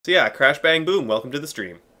So yeah, crash bang boom, welcome to the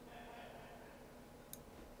stream.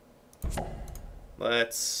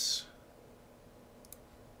 Let's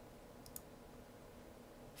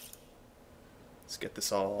get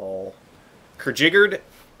this all kerjiggered,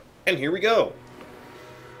 and here we go.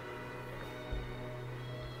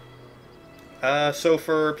 So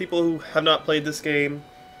for people who have not played this game,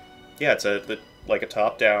 yeah, it's like a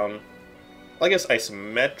top-down, I guess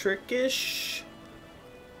isometric-ish.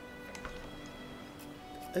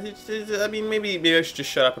 I mean, maybe I should just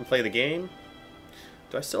shut up and play the game.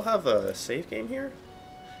 Do I still have a save game here?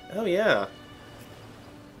 Oh yeah.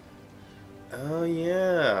 Oh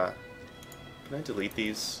yeah. Can I delete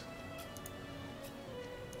these?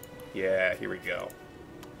 Yeah, here we go.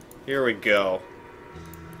 Here we go.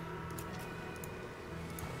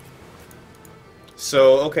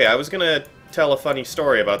 So, okay, I was gonna tell a funny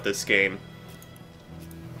story about this game.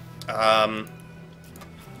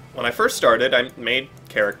 When I first started, I made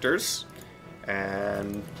characters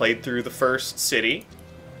and played through the first city,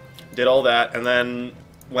 did all that, and then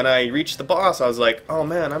when I reached the boss, I was like, oh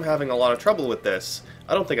man, I'm having a lot of trouble with this.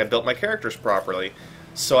 I don't think I built my characters properly.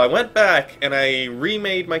 So I went back and I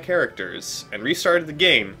remade my characters and restarted the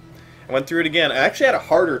game. I went through it again. I actually had a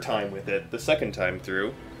harder time with it the second time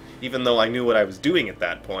through, even though I knew what I was doing at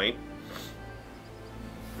that point.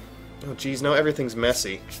 Oh geez, now everything's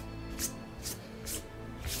messy.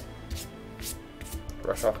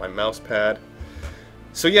 Brush off my mouse pad.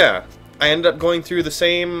 So yeah, I ended up going through the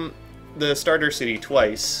starter city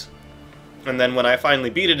twice, and then when I finally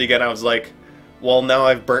beat it again, I was like, well, now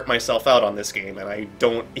I've burnt myself out on this game, and I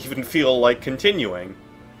don't even feel like continuing.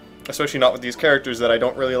 Especially not with these characters that I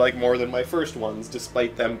don't really like more than my first ones,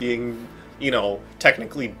 despite them being, you know,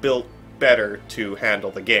 technically built better to handle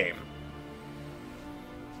the game.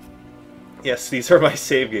 Yes, these are my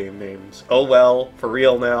save game names. Oh well, for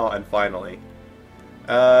real now, and finally.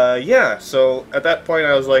 Yeah, so at that point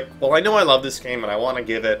I was like, well, I know I love this game and I want to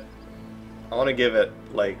give it,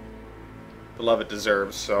 like, the love it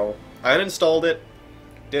deserves, so I uninstalled it,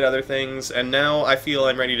 did other things, and now I feel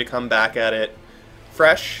I'm ready to come back at it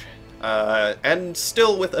fresh, and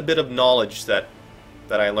still with a bit of knowledge that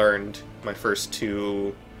I learned my first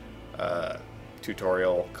two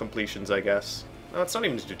tutorial completions, I guess. No, it's not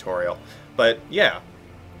even a tutorial, but yeah.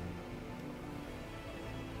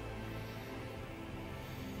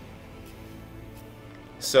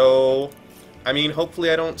 So, I mean,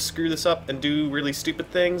 hopefully I don't screw this up and do really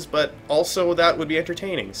stupid things, but also that would be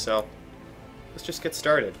entertaining, so let's just get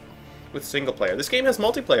started with single player. This game has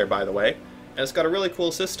multiplayer, by the way, and it's got a really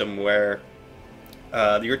cool system where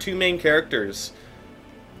your two main characters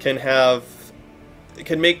can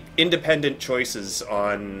make independent choices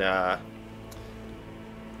on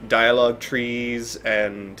dialogue trees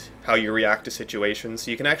and how you react to situations,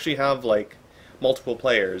 so you can actually have, like, multiple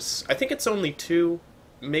players. I think it's only 2.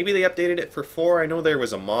 Maybe they updated it for 4. I know there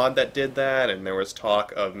was a mod that did that, and there was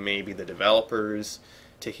talk of maybe the developers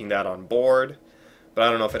taking that on board, but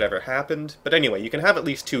I don't know if it ever happened. But anyway, you can have at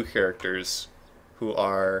least 2 characters who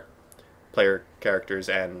are player characters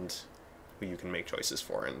and who you can make choices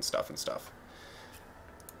for and stuff.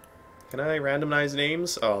 Can I randomize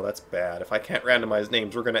names? Oh, that's bad. If I can't randomize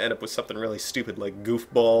names, we're going to end up with something really stupid like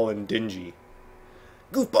Goofball and Dingy.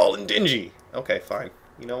 Goofball and Dingy! Okay, fine.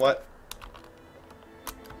 You know what?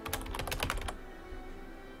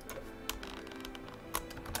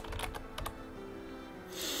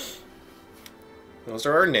 Those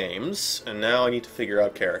are our names, and now I need to figure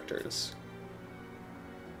out characters.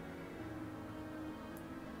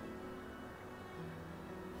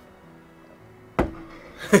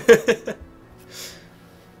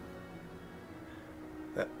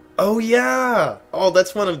 Oh yeah! Oh,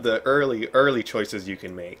 that's one of the early choices you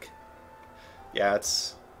can make. Yeah,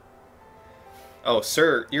 it's... Oh,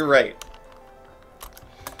 Sir, you're right.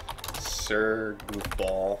 Sir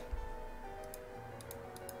Goofball.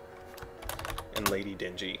 And Lady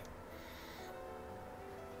Dingy.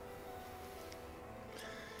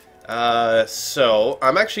 So,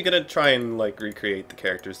 I'm actually gonna try and, like, recreate the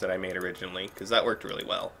characters that I made originally, because that worked really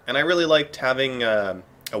well. And I really liked having, a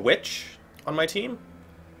witch on my team.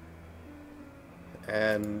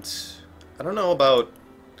 And I don't know about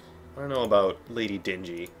Lady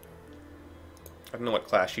Dingy. I don't know what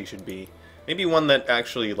class she should be. Maybe one that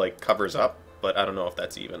actually, like, covers up, but I don't know if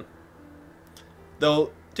that's even.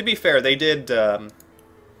 Though, to be fair, they did,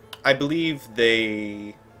 I believe them,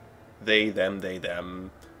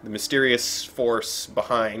 the mysterious force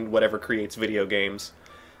behind whatever creates video games,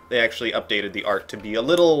 they actually updated the art to be a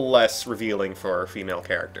little less revealing for female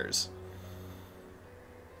characters.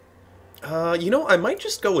 You know, I might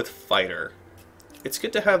just go with Fighter. It's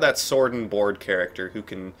good to have that sword and board character who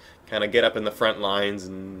can kind of get up in the front lines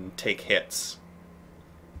and take hits.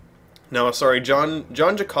 No, sorry, John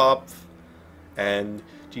Jacob and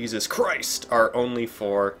Jesus Christ are only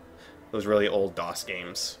for those really old DOS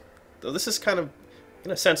games. Though this is kind of,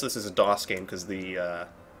 in a sense, this is a DOS game because the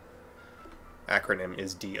acronym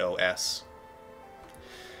is DOS.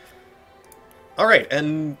 Alright,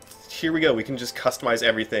 and here we go. We can just customize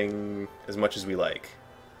everything as much as we like.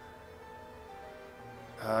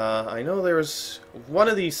 I know there's... one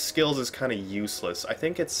of these skills is kind of useless. I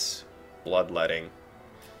think it's bloodletting.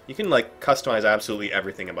 You can, like, customize absolutely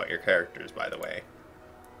everything about your characters, by the way.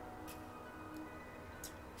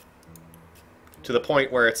 To the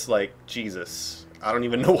point where it's like, Jesus, I don't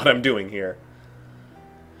even know what I'm doing here.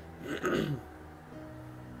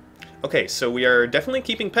 Okay, so we are definitely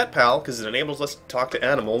keeping Pet Pal, because it enables us to talk to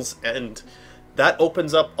animals, and that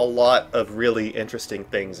opens up a lot of really interesting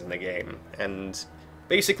things in the game. And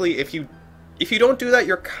basically, if you don't do that,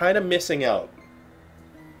 you're kind of missing out.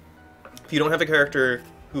 If you don't have a character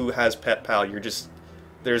who has Pet Pal,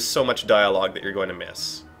 there's so much dialogue that you're going to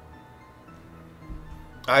miss.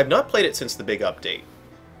 I've not played it since the big update.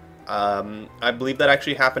 I believe that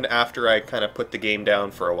actually happened after I kind of put the game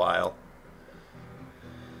down for a while.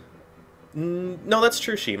 No, that's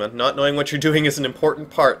true, Shima. Not knowing what you're doing is an important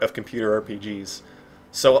part of computer RPGs.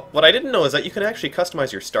 So, what I didn't know is that you can actually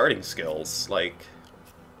customize your starting skills, like...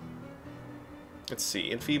 let's see,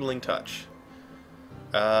 Enfeebling Touch.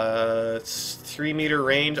 It's 3-meter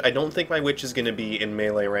range. I don't think my witch is going to be in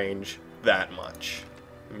melee range that much.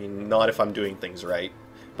 I mean, not if I'm doing things right.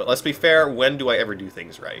 But let's be fair, when do I ever do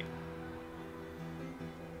things right?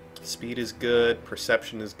 Speed is good,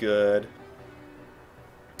 perception is good.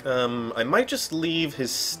 I might just leave his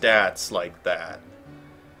stats like that.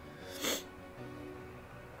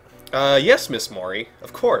 Yes, Miss Mori,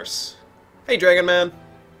 of course. Hey, Dragon Man!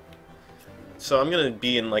 So I'm gonna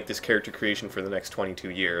be in, like, this character creation for the next 22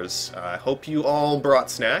 years. I hope you all brought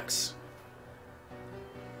snacks.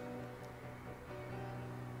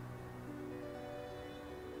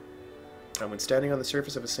 When standing on the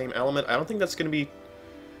surface of the same element, I don't think that's gonna be...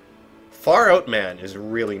 Far Out Man is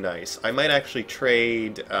really nice. I might actually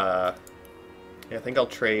trade, yeah, I think I'll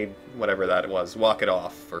trade whatever that was, Walk It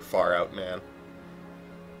Off, for Far Out Man.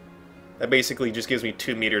 That basically just gives me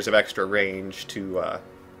 2 meters of extra range to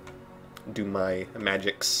do my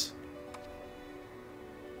magics.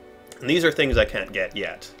 And these are things I can't get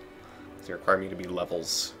yet. They require me to be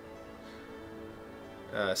levels.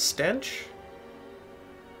 Stench?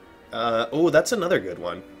 Oh, that's another good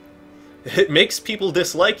one. It makes people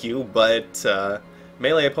dislike you, but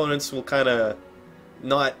melee opponents will kind of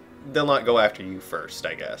not... they'll not go after you first,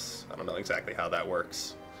 I guess. I don't know exactly how that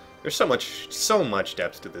works. There's so much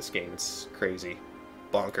depth to this game, it's crazy.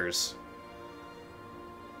 Bonkers.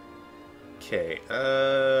 Okay,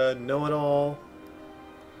 Know-It-All.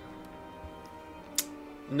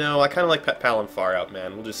 No, I kind of like Pet Pal and Far Out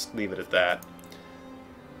Man. We'll just leave it at that.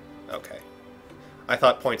 Okay. I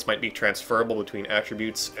thought points might be transferable between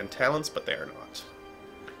attributes and talents, but they are not.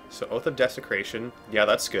 So Oath of Desecration, yeah,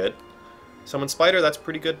 that's good. Summon Spider, that's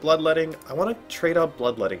pretty good. Bloodletting, I want to trade out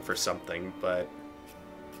Bloodletting for something, but...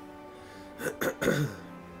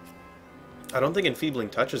 I don't think Enfeebling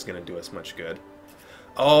Touch is going to do us much good.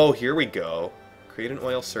 Oh, here we go. Create an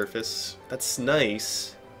oil surface. That's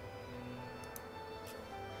nice.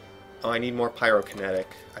 Oh, I need more Pyrokinetic.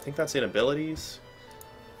 I think that's in abilities.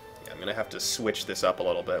 I'm going to have to switch this up a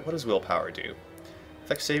little bit. What does Willpower do?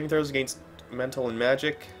 Affect saving throws against mental and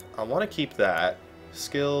magic. I want to keep that.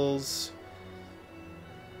 Skills.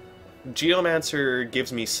 Geomancer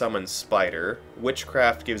gives me Summon Spider.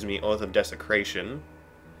 Witchcraft gives me Oath of Desecration.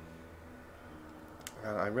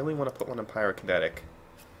 I really want to put one in Pyrokinetic.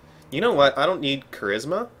 You know what? I don't need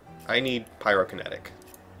Charisma. I need Pyrokinetic.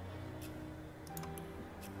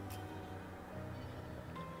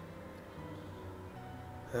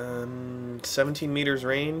 17 meters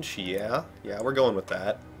range, yeah, we're going with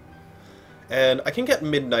that. And I can get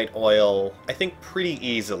Midnight Oil, I think, pretty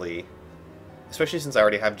easily. Especially since I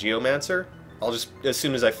already have Geomancer. I'll just, as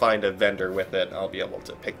soon as I find a vendor with it, I'll be able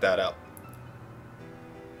to pick that up.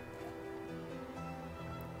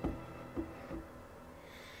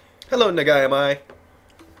 Hello, Nagayamai.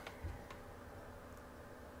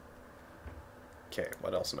 Okay,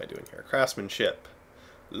 what else am I doing here? Craftsmanship.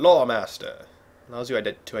 Lawmaster. Allows you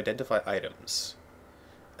to identify items.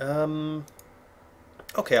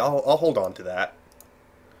 Okay, I'll hold on to that.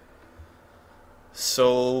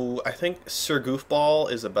 So, I think Sir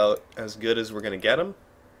Goofball is about as good as we're going to get him.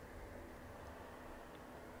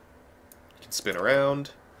 You can spin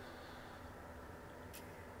around.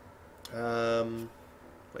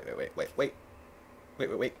 Wait, wait, wait, wait, wait. Wait,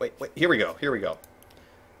 wait, wait, wait, wait. Here we go, here we go.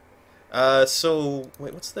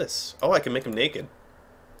 Wait, what's this? Oh, I can make him naked.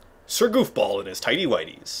 Sir Goofball and his tidy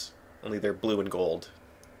whities. Only they're blue and gold.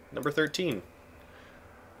 Number 13.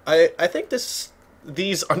 I think these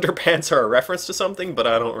underpants are a reference to something, but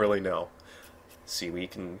I don't really know. Let's see, we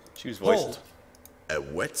can choose voices. A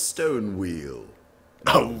whetstone wheel.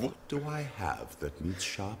 Oh. What do I have that needs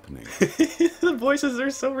sharpening? The voices are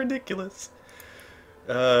so ridiculous.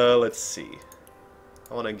 Let's see.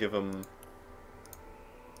 I want to give him...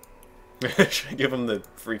 Should I give him the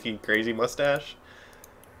freaky crazy mustache?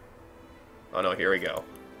 Oh no, here we go.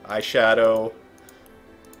 Eyeshadow.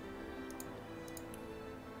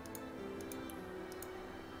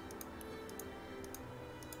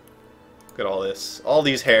 Look at all this. All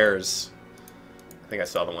these hairs. I think I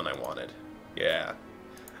saw the one I wanted. Yeah.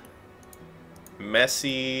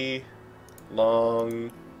 Messy,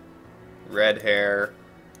 long, red hair.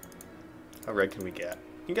 How red can we get?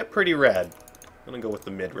 We can get pretty red. I'm gonna go with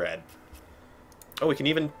the mid-red. Oh, we can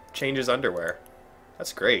even change his underwear.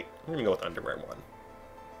 That's great. I'm gonna go with underwear 1.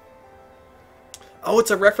 Oh,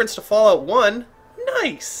 it's a reference to Fallout 1?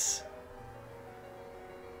 Nice!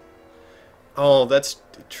 Oh, that's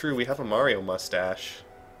true. We have a Mario mustache.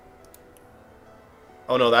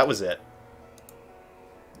 Oh no, that was it.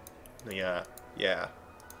 Yeah, yeah.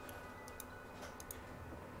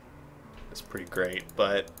 That's pretty great,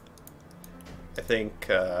 but I think,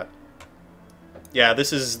 yeah,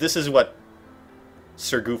 this is what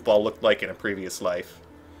Sir Goofball looked like in a previous life.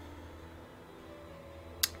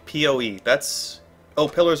 PoE, that's... Oh,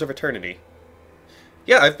 Pillars of Eternity.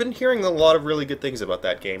 Yeah, I've been hearing a lot of really good things about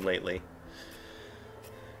that game lately.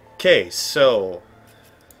 Okay, so...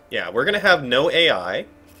 Yeah, we're gonna have no AI.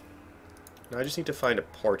 Now I just need to find a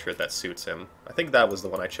portrait that suits him. I think that was the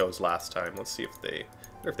one I chose last time. Let's see if they...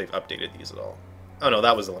 I wonder if they've updated these at all. Oh no,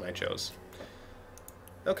 that was the one I chose.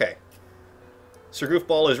 Okay. Sir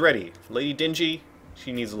Goofball is ready. Lady Dingy,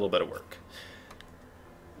 she needs a little bit of work.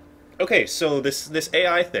 Okay, so this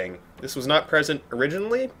AI thing, this was not present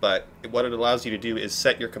originally, but what it allows you to do is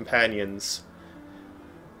set your companions,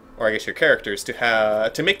 or I guess your characters,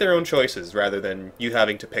 to make their own choices rather than you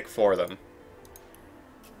having to pick for them.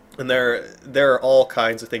 And there are all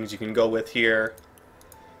kinds of things you can go with here,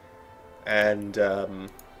 and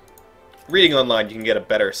reading online you can get a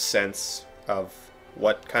better sense of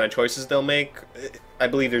what kind of choices they'll make. I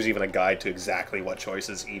believe there's even a guide to exactly what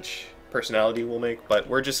choices each personality will make, but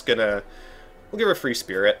we'll give her free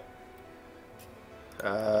spirit.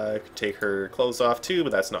 I could take her clothes off too,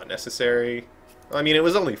 but that's not necessary. I mean, it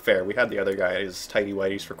was only fair. We had the other guy as tidy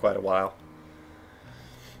whities for quite a while.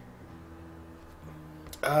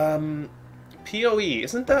 PoE,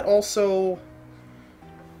 isn't that also...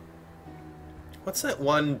 What's that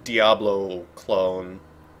one Diablo clone?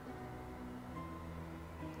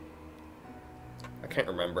 I can't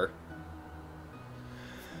remember.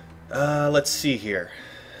 Let's see here.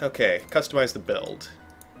 Okay, customize the build.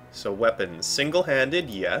 So weapons, single-handed,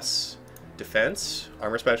 yes. Defense,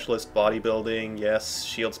 armor specialist, bodybuilding, yes.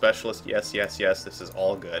 Shield specialist, yes, yes, yes. This is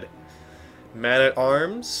all good.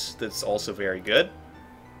 Man-at-arms, that's also very good.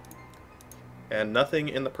 And nothing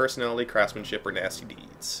in the personality, craftsmanship, or nasty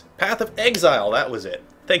deeds. Path of Exile, that was it.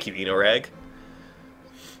 Thank you, Enoreg.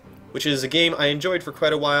 Which is a game I enjoyed for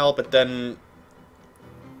quite a while, but then...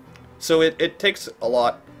 So it takes a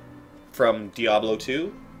lot from Diablo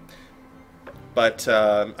 2, but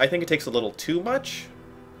I think it takes a little too much.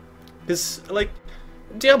 Because, like,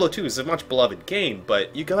 Diablo 2 is a much beloved game,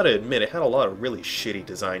 but you gotta admit it had a lot of really shitty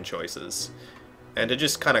design choices. And to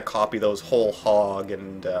just kind of copy those whole hog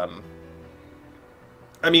and,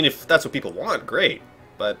 I mean, if that's what people want, great,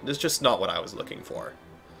 but it's just not what I was looking for.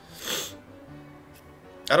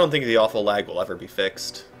 I don't think the awful lag will ever be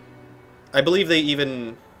fixed. I believe they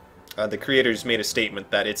even... the creators made a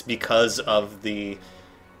statement that it's because of the...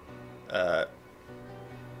 how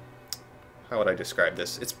would I describe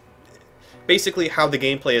this? It's basically how the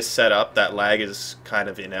gameplay is set up, that lag is kind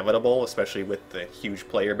of inevitable, especially with the huge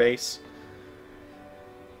player base.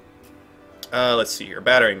 Let's see here.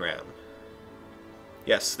 Battering ram.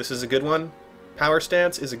 Yes, this is a good one. Power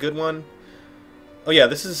stance is a good one. Oh yeah,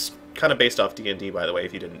 this is kind of based off D&D, by the way,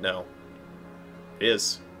 if you didn't know. It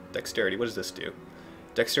is. Dexterity. What does this do?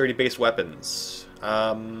 Dexterity-based weapons.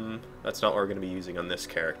 That's not what we're going to be using on this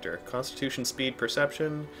character. Constitution, speed,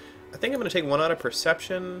 perception. I think I'm going to take one out of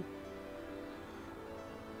perception.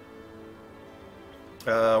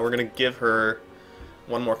 We're going to give her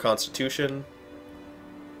one more constitution.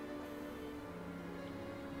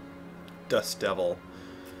 Dust Devil.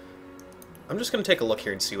 I'm just going to take a look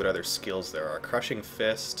here and see what other skills there are. Crushing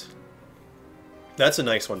Fist. That's a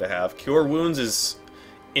nice one to have. Cure Wounds is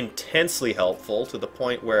intensely helpful to the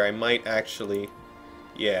point where I might actually...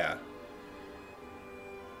 Yeah.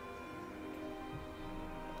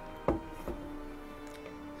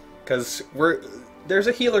 Because there's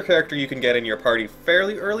a healer character you can get in your party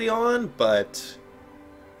fairly early on, but...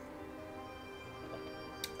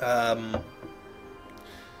 I'd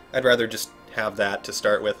rather just have that to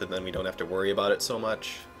start with, and then we don't have to worry about it so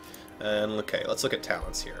much. And okay, let's look at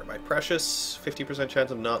talents here. My Precious, 50% chance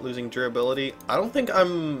of not losing durability. I don't think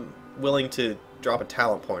I'm willing to drop a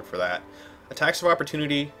talent point for that. Attacks of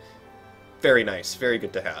Opportunity, very nice, very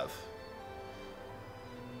good to have.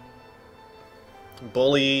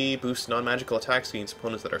 Bully, boosts non-magical attacks against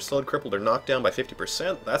opponents that are slowed, crippled, or knocked down by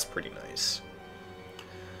 50%. That's pretty nice.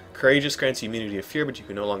 Courageous grants you immunity to fear, but you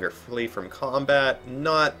can no longer flee from combat.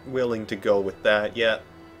 Not willing to go with that yet.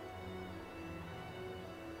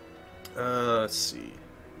 Let's see.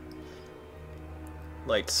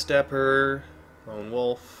 Light Stepper, Lone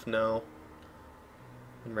Wolf, no.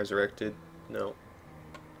 And Resurrected, no.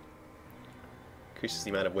 Increases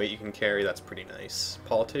the amount of weight you can carry, that's pretty nice.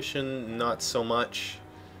 Politician, not so much.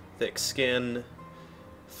 Thick Skin,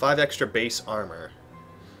 5 extra base armor,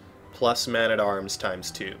 plus Man-at-Arms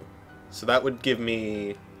times 2. So that would give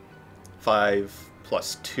me 5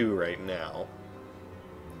 plus 2 right now.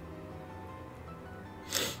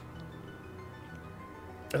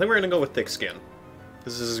 I think we're going to go with Thick Skin.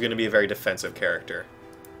 This is going to be a very defensive character.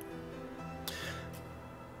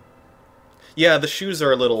 Yeah, the shoes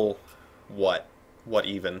are a little... What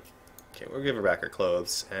even? Okay, we'll give her back her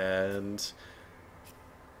clothes, and...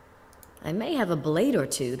 I may have a blade or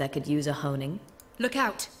two that could use a honing. Look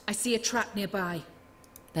out! I see a trap nearby.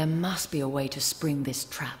 There must be a way to spring this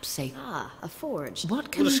trap safe. Ah, a forge.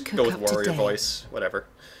 What can We'll we just cook go with up warrior today? voice, whatever.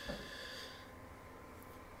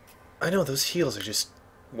 I know, those heels are just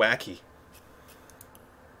wacky.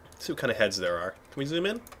 Let's see what kind of heads there are. Can we zoom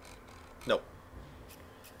in? Nope.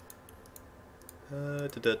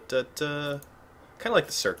 Kind of like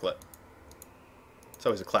the circlet. It's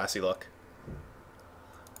always a classy look.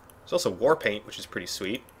 There's also war paint, which is pretty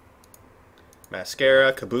sweet.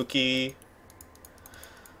 Mascara, kabuki.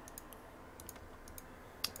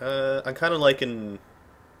 I'm kind of liking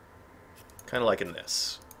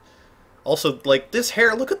this. Also, like, this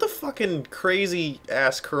hair, look at the fucking crazy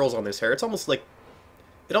ass curls on this hair. It's almost like,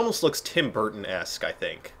 it almost looks Tim Burton-esque, I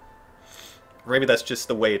think. Or maybe that's just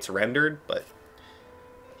the way it's rendered, but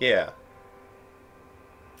yeah.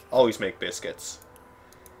 Always make biscuits.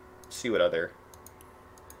 Let's see what other...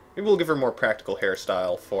 Maybe we'll give her a more practical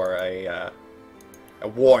hairstyle for a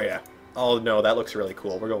warrior. Oh no, that looks really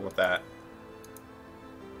cool. We're going with that.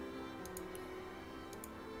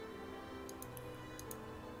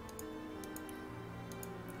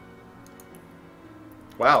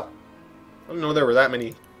 Wow. I didn't know there were that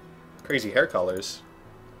many crazy hair colors.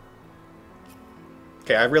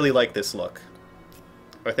 Okay, I really like this look.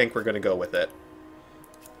 I think we're going to go with it.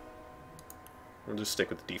 We'll just stick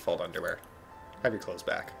with the default underwear. Have your clothes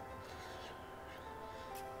back.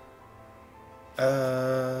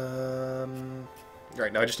 Right,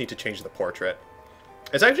 now I just need to change the portrait.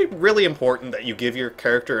 It's actually really important that you give your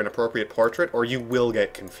character an appropriate portrait, or you will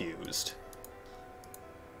get confused.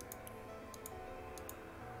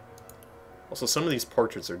 Also, some of these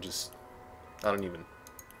portraits are just... I don't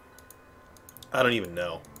even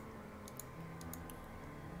know.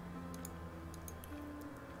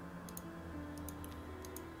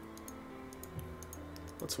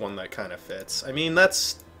 What's one that kind of fits? I mean,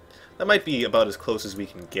 that might be about as close as we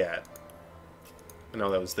can get. I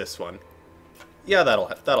know that was this one. Yeah, that'll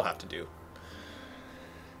have to do.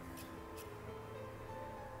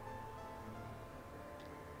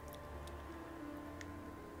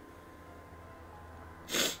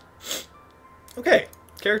 Okay,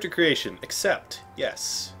 character creation, accept,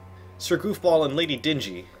 yes. Sir Goofball and Lady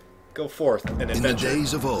Dingy, go forth and adventure. In the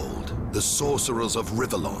days of old, the sorcerers of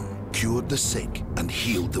Rivellon cured the sick and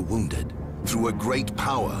healed the wounded through a great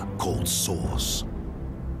power called Source.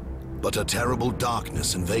 But a terrible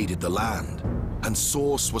darkness invaded the land, and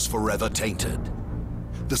Source was forever tainted.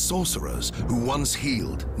 The sorcerers who once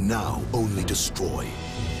healed now only destroy,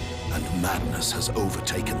 and madness has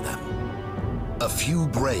overtaken them. A few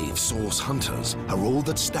brave Source hunters are all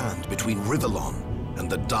that stand between Rivellon and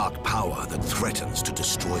the dark power that threatens to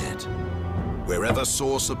destroy it. Wherever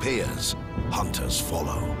Source appears, hunters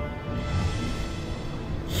follow.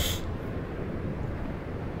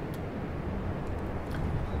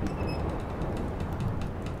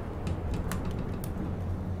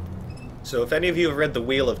 So if any of you have read the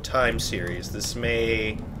Wheel of Time series, this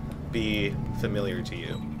may be familiar to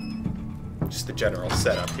you. just the general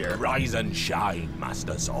setup here. Rise and shine,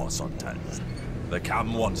 Master Source Hunters. The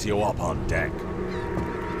captain wants you up on deck.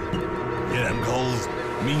 Hear them gulls?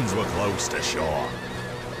 Means we're close to shore.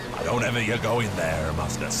 I don't ever you go in there,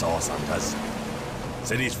 Master Source Hunters.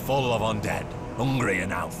 City's full of undead, hungry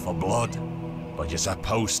and out for blood. But you're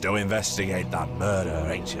supposed to investigate that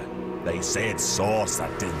murder, ain't you? They say it's Source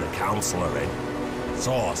that did the Counselor in.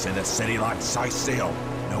 Source in a city like Sicil,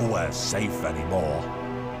 nowhere safe anymore.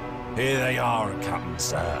 Here they are, Captain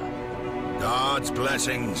Sir. God's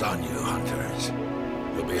blessings on you, hunters.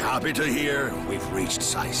 You'll be happy to hear we've reached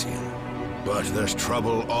Sicil. But there's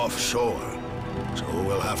trouble offshore, so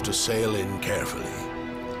we'll have to sail in carefully.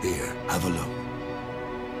 Here, have a look.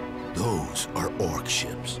 Those are orc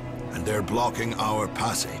ships, and they're blocking our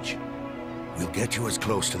passage. We'll get you as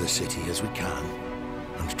close to the city as we can,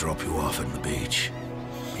 and drop you off in the beach.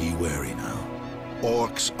 Be wary now.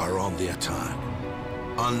 Orcs are on the attack.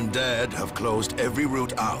 Undead have closed every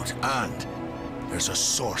route out, and there's a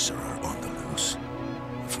sorcerer on the loose.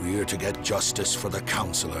 If we're to get justice for the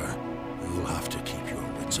Counselor, you'll have to keep your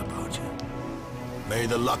wits about you. May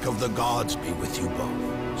the luck of the gods be with you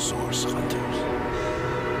both, Source Hunters.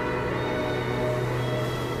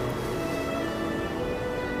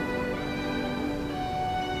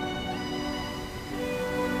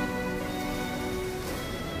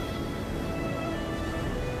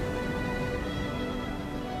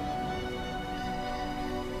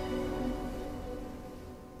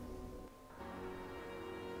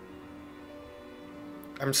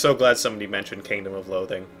 I'm so glad somebody mentioned Kingdom of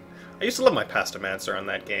Loathing. I used to love my Pastomancer on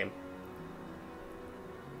that game.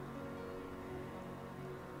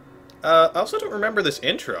 I also don't remember this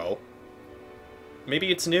intro.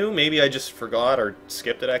 Maybe it's new, maybe I just forgot or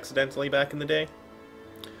skipped it accidentally back in the day.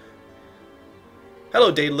 Hello,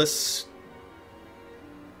 Daedalus.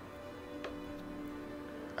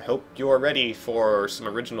 I hope you're ready for some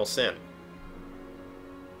original sin.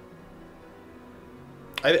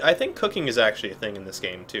 I think cooking is actually a thing in this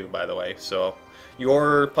game too, by the way, so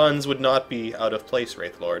your puns would not be out of place,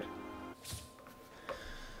 Wraithlord.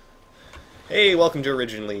 Hey, welcome to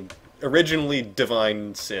originally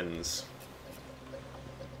Divine Sins.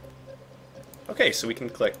 Okay, so we can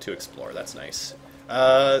click to explore, that's nice.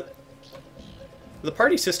 The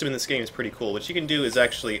party system in this game is pretty cool. What you can do is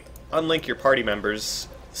actually unlink your party members,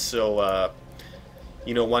 so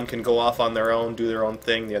you know, one can go off on their own, do their own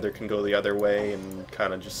thing, the other can go the other way, and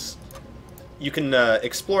kind of just... You can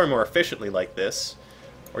explore more efficiently like this,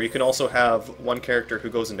 or you can also have one character who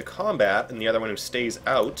goes into combat and the other one who stays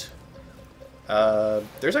out.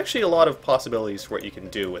 There's actually a lot of possibilities for what you can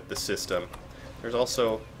do with the system. There's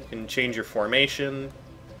also... You can change your formation.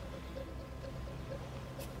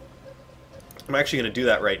 I'm actually going to do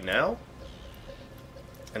that right now,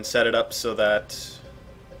 and set it up so that...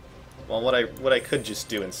 Well, what I could just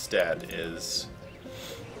do instead is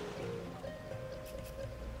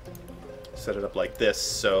set it up like this,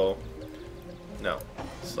 so... No.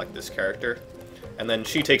 Select this character. And then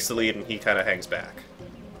she takes the lead and he kind of hangs back.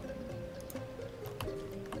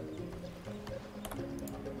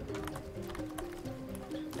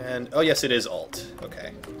 And, oh yes, it is Alt.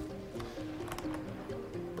 Okay.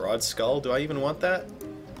 Broad Skull, do I even want that?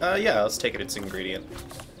 Yeah, let's take it, it's ingredient.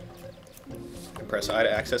 Press I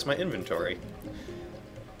to access my inventory.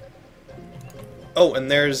 Oh,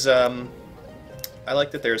 and there's, I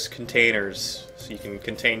like that there's containers, so you can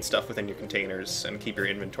contain stuff within your containers and keep your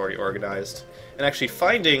inventory organized. And actually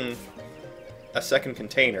finding a second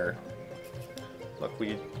container... Look,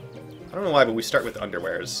 I don't know why, but we start with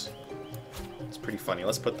underwears. It's pretty funny.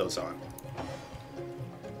 Let's put those on.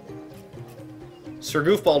 Sir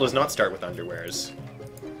Goofball does not start with underwears.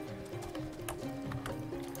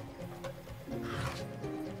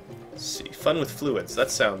 Let's see. Fun with fluids. That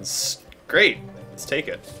sounds great. Let's take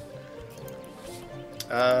it.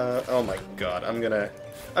 Oh my god. I'm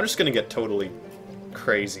just gonna get totally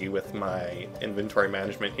crazy with my inventory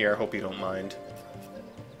management here. I hope you don't mind.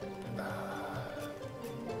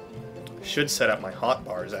 Should set up my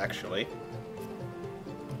hotbars, actually.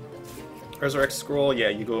 Resurrect Scroll, yeah,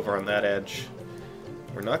 you go over on that edge.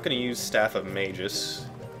 We're not going to use Staff of Magus.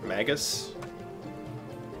 Magus?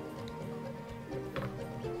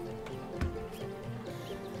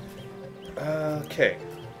 Okay.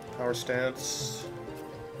 Power stance.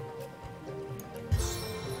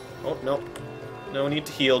 Oh, no. No need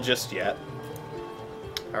to heal just yet.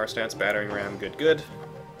 Power stance, battering ram, good, good.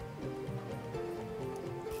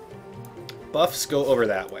 Buffs go over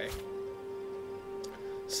that way.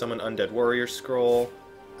 Summon Undead Warrior Scroll.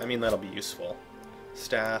 I mean, that'll be useful.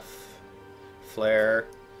 Staff. Flare.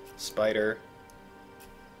 Spider.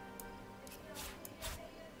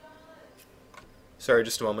 Sorry,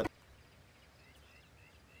 just a moment.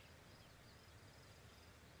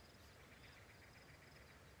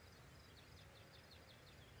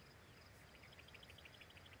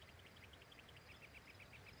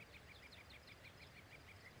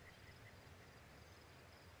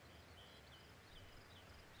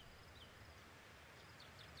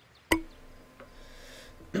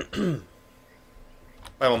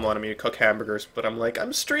 My mom wanted me to cook hamburgers, but I'm like,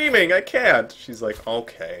 I'm streaming, I can't. She's like,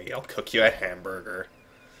 okay, I'll cook you a hamburger.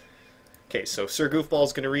 Okay, so Sir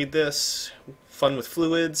Goofball's gonna read this. Fun with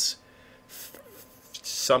fluids.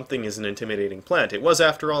 Something is an intimidating plant. It was,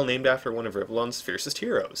 after all, named after one of Rivlon's fiercest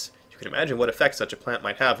heroes. You can imagine what effect such a plant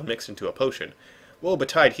might have when mixed into a potion. Woe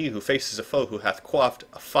betide he who faces a foe who hath quaffed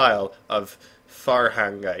a phial of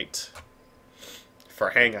Farhangite.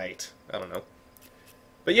 Farhangite. I don't know.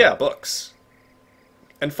 But yeah, books.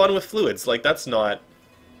 And fun with fluids. Like, that's not...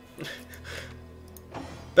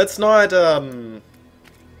 that's not,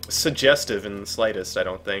 suggestive in the slightest, I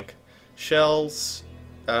don't think. Shells,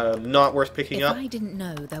 not worth picking up. If I didn't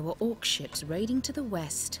know there were orc ships raiding to the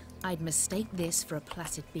west, I'd mistake this for a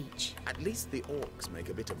placid beach. At least the orcs make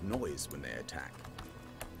a bit of noise when they attack.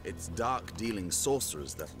 It's dark-dealing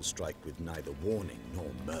sorcerers that will strike with neither warning nor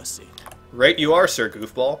mercy. Right you are, Sir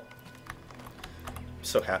Goofball. I'm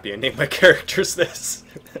so happy I named my characters this.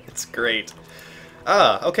 It's great.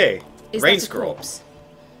 Ah, okay. Is Rain that a scroll. corpse?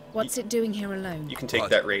 What's it doing here alone? You can take What?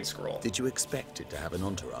 that raid scroll. Did you expect it to have an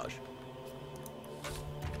entourage?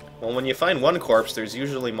 Well, when you find one corpse, there's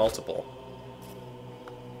usually multiple.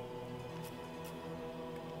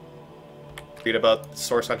 Read about the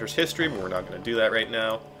Source Hunter's history, but we're not going to do that right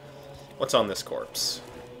now. What's on this corpse?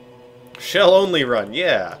 Shell only run,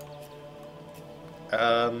 yeah.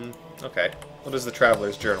 Okay. What does the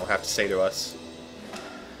Traveler's Journal have to say to us?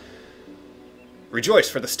 Rejoice,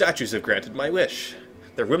 for the statues have granted my wish.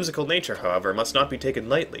 Their whimsical nature, however, must not be taken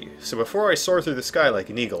lightly, so before I soar through the sky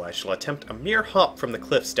like an eagle, I shall attempt a mere hop from the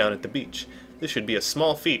cliffs down at the beach. This should be a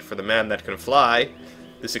small feat for the man that can fly.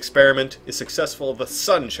 This experiment is successful, the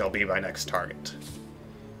sun shall be my next target.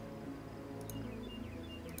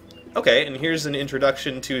 Okay, and here's an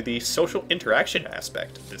introduction to the social interaction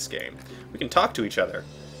aspect of this game. We can talk to each other.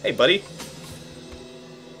 Hey, buddy.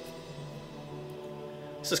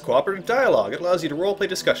 This is cooperative dialogue. It allows you to roleplay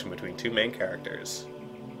discussion between two main characters.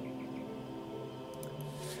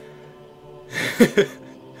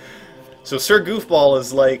 So Sir Goofball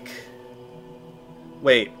is like...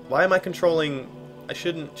 Wait, why am I controlling... I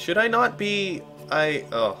shouldn't... Should I not be...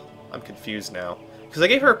 Oh, I'm confused now. Because I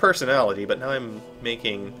gave her a personality, but now I'm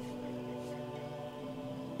making...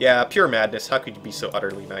 Yeah, pure madness. How could you be so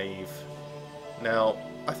utterly naive? Now,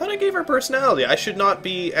 I thought I gave her a personality. I should not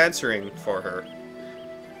be answering for her.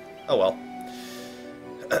 Oh well.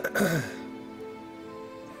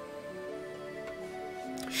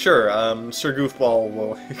 Sure, Sir Goofball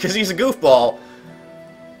will... Because he's a goofball,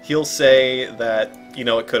 he'll say that, you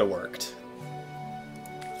know, it could have worked.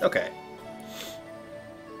 Okay.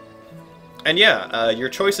 And yeah, your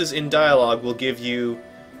choices in dialogue will give you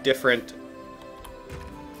different...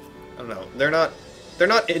 I don't know, they're not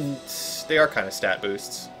in... They are kind of stat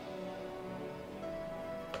boosts.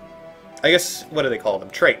 I guess, what do they call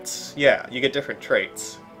them? Traits. Yeah, you get different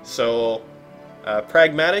traits. So,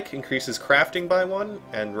 Pragmatic increases crafting by 1,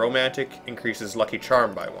 and Romantic increases Lucky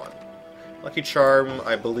Charm by 1. Lucky Charm,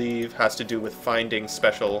 I believe, has to do with finding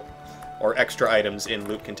special or extra items in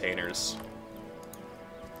loot containers.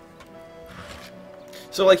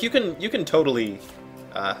 So, like, you can totally...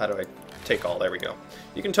 how do I take all? There we go.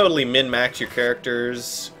 You can totally min-max your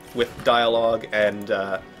characters with dialogue and...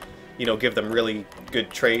 you know, give them really good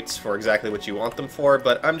traits for exactly what you want them for,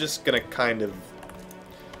 but I'm just gonna kind of...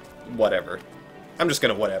 whatever. I'm just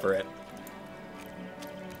gonna whatever it.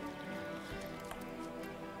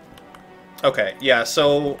 Okay, yeah,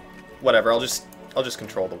 so... whatever, I'll just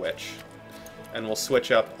control the witch. And we'll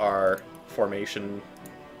switch up our formation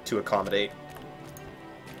to accommodate.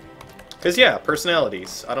 Because, yeah,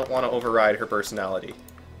 personalities. I don't want to override her personality.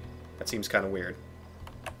 That seems kind of weird.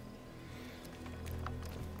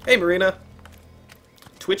 Hey, Marina.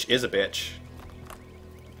 Twitch is a bitch.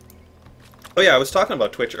 Oh yeah, I was talking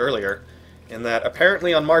about Twitch earlier, in that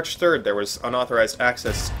apparently on March 3rd there was unauthorized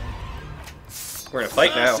access. We're in a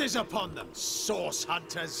fight now. Curses upon them, source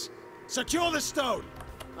hunters! Secure the stone!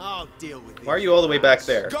 I'll deal with these. Why are you all the way back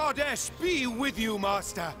there? Goddess be with you,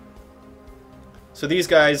 master! So these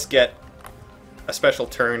guys get a special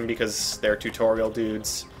turn because they're tutorial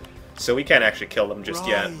dudes, so we can't actually kill them just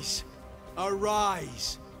yet. Rise,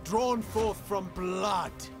 arise, drawn forth from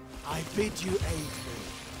blood, I bid you aid me.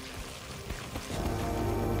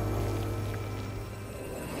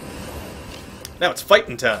 Now it's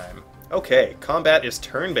fighting time! Okay, combat is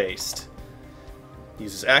turn-based.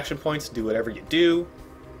 Uses action points to do whatever you do.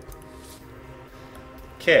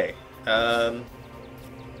 Okay, can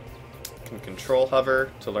control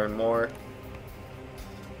hover to learn more.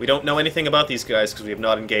 We don't know anything about these guys because we have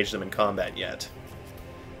not engaged them in combat yet.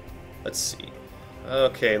 Let's see.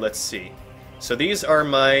 Okay, let's see. So these are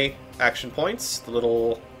my action points, the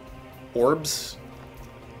little orbs.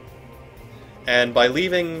 And by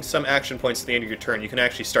leaving some action points at the end of your turn, you can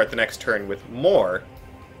actually start the next turn with more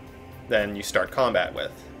than you start combat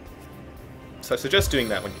with. So I suggest doing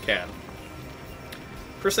that when you can.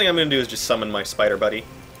 First thing I'm going to do is just summon my spider buddy.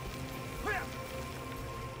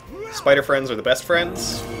 Spider friends are the best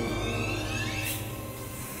friends.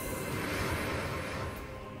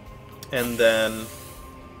 And then...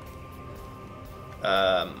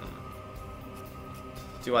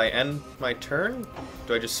 do I end my turn?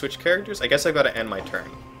 Do I just switch characters? I guess I've got to end my turn.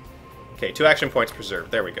 Okay, 2 action points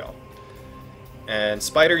preserved. There we go. And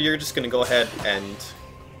Spider, you're just going to go ahead and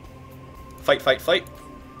fight, fight, fight.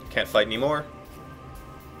 Can't fight anymore.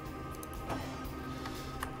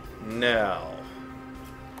 Now,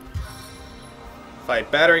 if I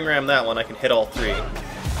battering ram that one, I can hit all 3.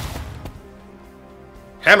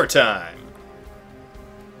 Hammer time!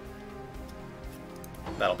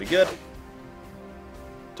 That'll be good.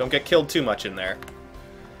 Don't get killed too much in there.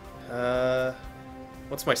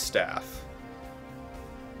 What's my staff?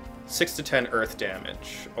 6 to 10 earth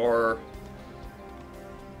damage, or...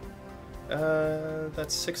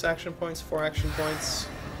 that's 6 action points, 4 action points.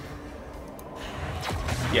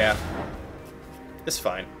 Yeah. It's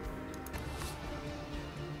fine.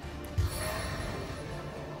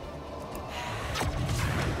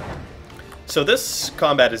 So this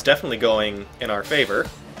combat is definitely going in our favor,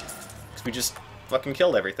 because we just fucking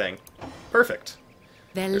killed everything. Perfect.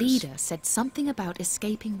 Their leader said something about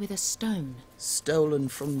escaping with a stone. Stolen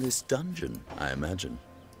from this dungeon, I imagine.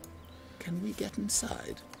 Can we get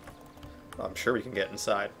inside? Well, I'm sure we can get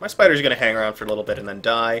inside. My spider's gonna hang around for a little bit and then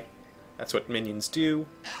die. That's what minions do.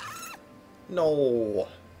 No.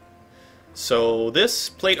 So this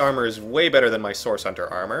plate armor is way better than my Source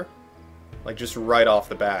Hunter armor. Like, just right off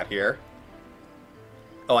the bat here.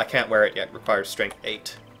 Oh, I can't wear it yet. It requires strength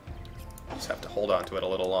 8. Just have to hold on to it a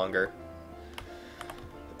little longer.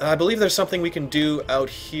 I believe there's something we can do out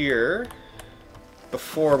here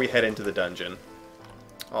before we head into the dungeon.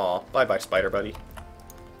 Aw, bye-bye, Spider Buddy.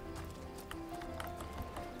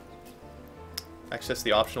 Access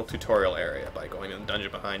the optional tutorial area by going in the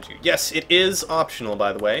dungeon behind you. Yes, it is optional,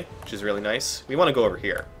 by the way, which is really nice. We want to go over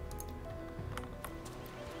here.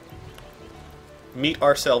 Meet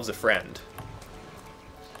ourselves a friend.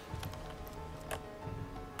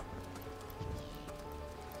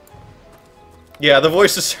 Yeah, the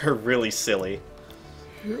voices are really silly.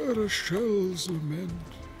 Hear a shell's lament.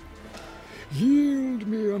 Yield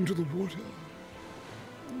me unto the water.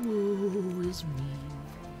 Woe is me.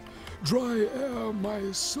 Dry air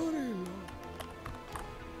my sorry lot.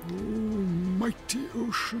 Oh, mighty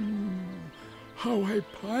ocean, how I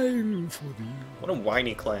pine for thee. What a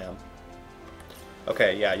whiny clam.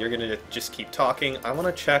 Okay, yeah, you're gonna just keep talking. I want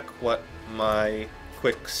to check what my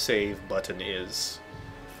quick save button is.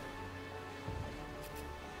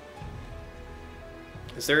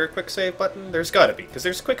 Is there a quick save button? There's gotta be, because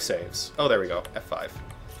there's quick saves. Oh, there we go. F5.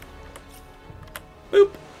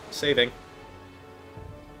 Boop! Saving.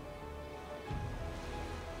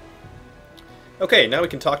 Okay, now we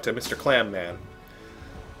can talk to Mr. Clam Man.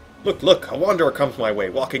 Look, look, a wanderer comes my way,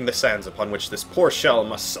 walking the sands upon which this poor shell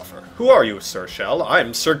must suffer. Who are you, Sir Shell?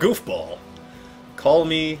 I'm Sir Goofball. Call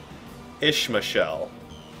me Ishmashel,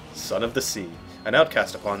 son of the sea, an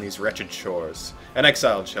outcast upon these wretched shores, an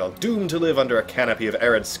exiled shell, doomed to live under a canopy of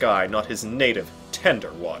arid sky, not his native,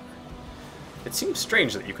 tender water. It seems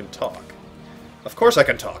strange that you can talk. Of course I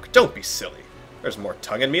can talk, don't be silly. There's more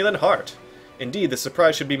tongue in me than heart. Indeed, the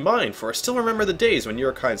surprise should be mine, for I still remember the days when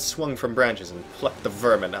your kind swung from branches and plucked the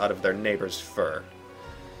vermin out of their neighbor's fur.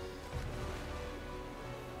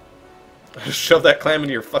 Shove that clam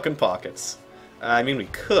into your fucking pockets. I mean, we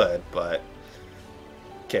could, but...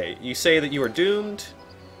 Okay, you say that you are doomed?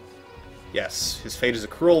 Yes, his fate is a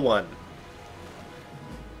cruel one.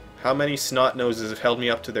 How many snot-noses have held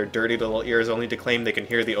me up to their dirty little ears only to claim they can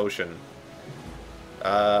hear the ocean?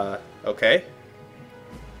 Okay.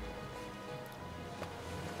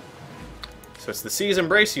 So it's the sea's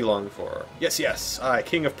embrace you long for. Yes, yes, I,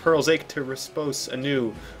 King of Pearls, ache to repose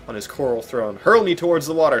anew on his coral throne. Hurl me towards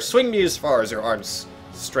the water, swing me as far as your arm's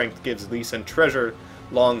strength gives lease, and treasure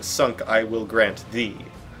long sunk I will grant thee.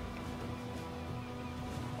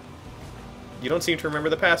 You don't seem to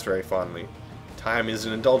remember the past very fondly. Time is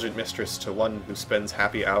an indulgent mistress to one who spends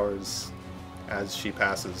happy hours as she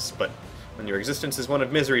passes, but when your existence is one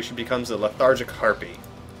of misery, she becomes a lethargic harpy.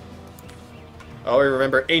 Oh, I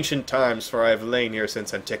remember ancient times, for I have lain here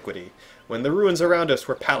since antiquity, when the ruins around us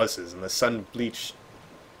were palaces, and the sun bleached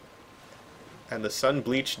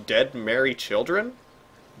dead merry children?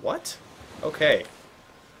 What? Okay.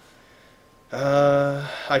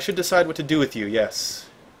 I should decide what to do with you, yes.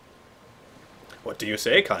 What do you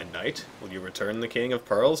say, kind knight? Will you return the King of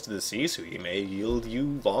Pearls to the sea so he may yield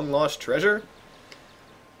you long-lost treasure?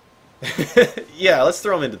 Yeah, let's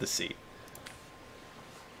throw him into the sea.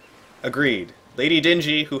 Agreed. Lady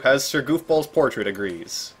Dingy, who has Sir Goofball's portrait,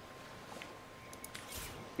 agrees.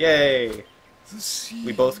 Yay! The sea.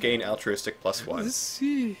 We both gain altruistic +1. The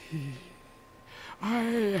sea. I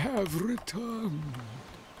have returned,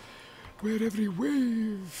 where every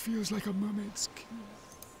wave feels like a mermaid's kiss.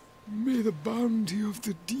 May the bounty of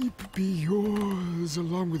the deep be yours,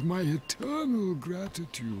 along with my eternal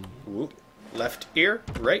gratitude. Ooh. Left ear,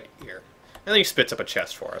 right ear. And then he spits up a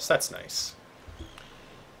chest for us. That's nice.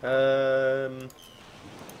 Yeah,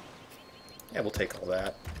 we'll take all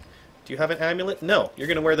that. Do you have an amulet? No, you're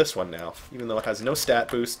going to wear this one now, even though it has no stat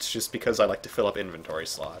boosts, just because I like to fill up inventory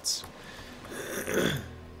slots.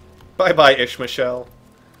 Bye-bye, Ishmashel.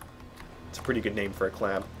 It's a pretty good name for a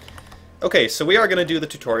clam. Okay, so we are going to do the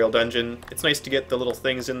tutorial dungeon. It's nice to get the little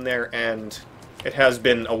things in there, and it has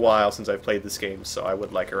been a while since I've played this game, so I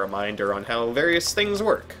would like a reminder on how various things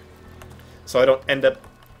work. So I don't end up,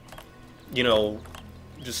 you know,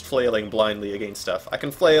 just flailing blindly against stuff. I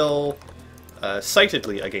can flail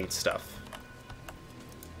sightedly against stuff.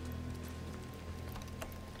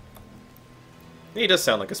 He does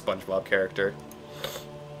sound like a SpongeBob character.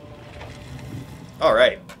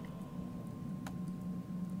 Alright.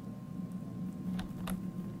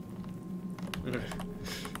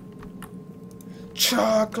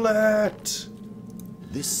 Chocolate!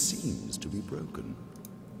 This seems to be broken.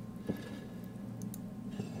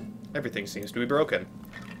 Everything seems to be broken.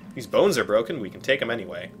 These bones are broken, we can take them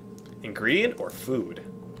anyway. Ingredient or food?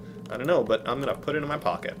 I don't know, but I'm gonna put it in my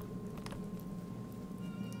pocket.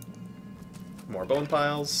 More bone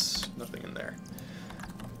piles, nothing in there.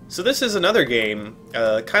 So this is another game,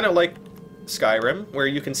 kind of like Skyrim, where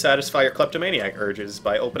you can satisfy your kleptomaniac urges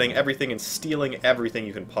by opening everything and stealing everything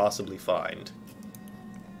you can possibly find.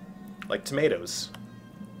 Like tomatoes.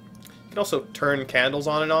 You can also turn candles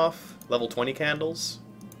on and off, level 20 candles.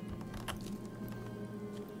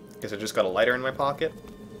 Guess I just got a lighter in my pocket.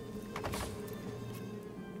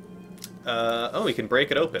 Oh, we can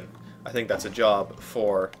break it open. I think that's a job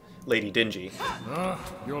for Lady Dingy.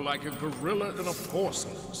 You're like a gorilla in a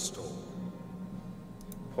porcelain store.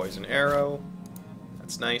 Poison arrow.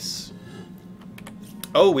 That's nice.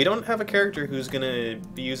 Oh, we don't have a character who's gonna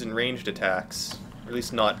be using ranged attacks. Or at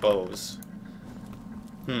least not bows.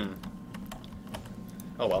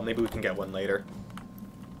 Oh well, maybe we can get one later.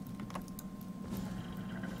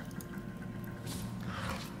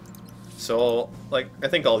 So, like, I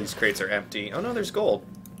think all these crates are empty. Oh no, there's gold.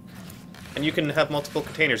 And you can have multiple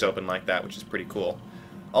containers open like that, which is pretty cool.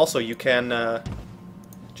 Also, you can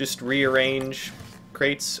just rearrange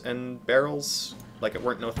crates and barrels like it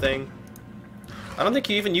weren't no thing. I don't think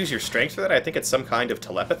you even use your strength for that. I think it's some kind of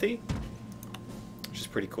telepathy, which is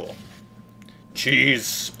pretty cool.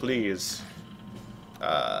 Cheese, please.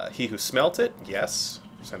 He who smelt it, yes.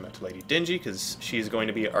 Send that to Lady Dingy, because she's going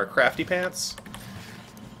to be our crafty pants.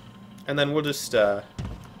 And then we'll just,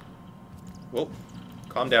 whoa,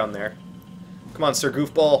 calm down there. Come on, Sir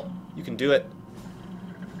Goofball, you can do it.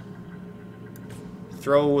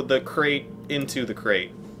 Throw the crate into the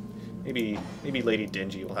crate. Maybe Lady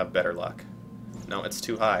Dingy will have better luck. No, it's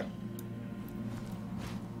too high.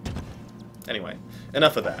 Anyway,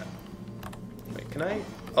 enough of that. Wait, can I?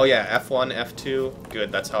 Oh yeah, F1, F2.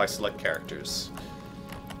 Good, that's how I select characters.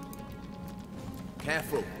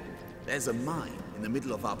 Careful. There's a mine in the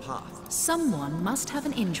middle of our path. Someone must have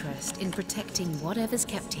an interest in protecting whatever's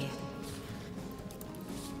kept here.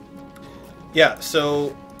 Yeah,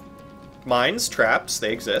 so mines, traps,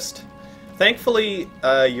 they exist. Thankfully,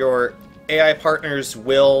 your AI partners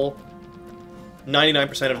will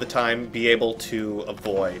 99% of the time be able to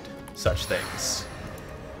avoid such things.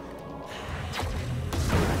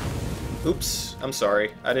 Oops, I'm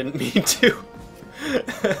sorry. I didn't mean to.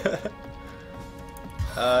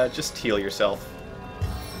 Just heal yourself.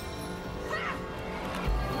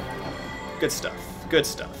 Good stuff. Good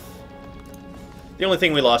stuff. The only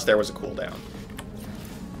thing we lost there was a cooldown.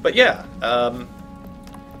 But yeah,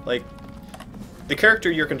 like, the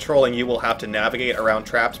character you're controlling, you will have to navigate around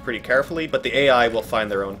traps pretty carefully, but the AI will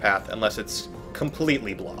find their own path unless it's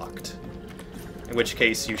completely blocked. in which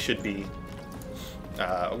case you should be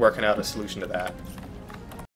working out a solution to that.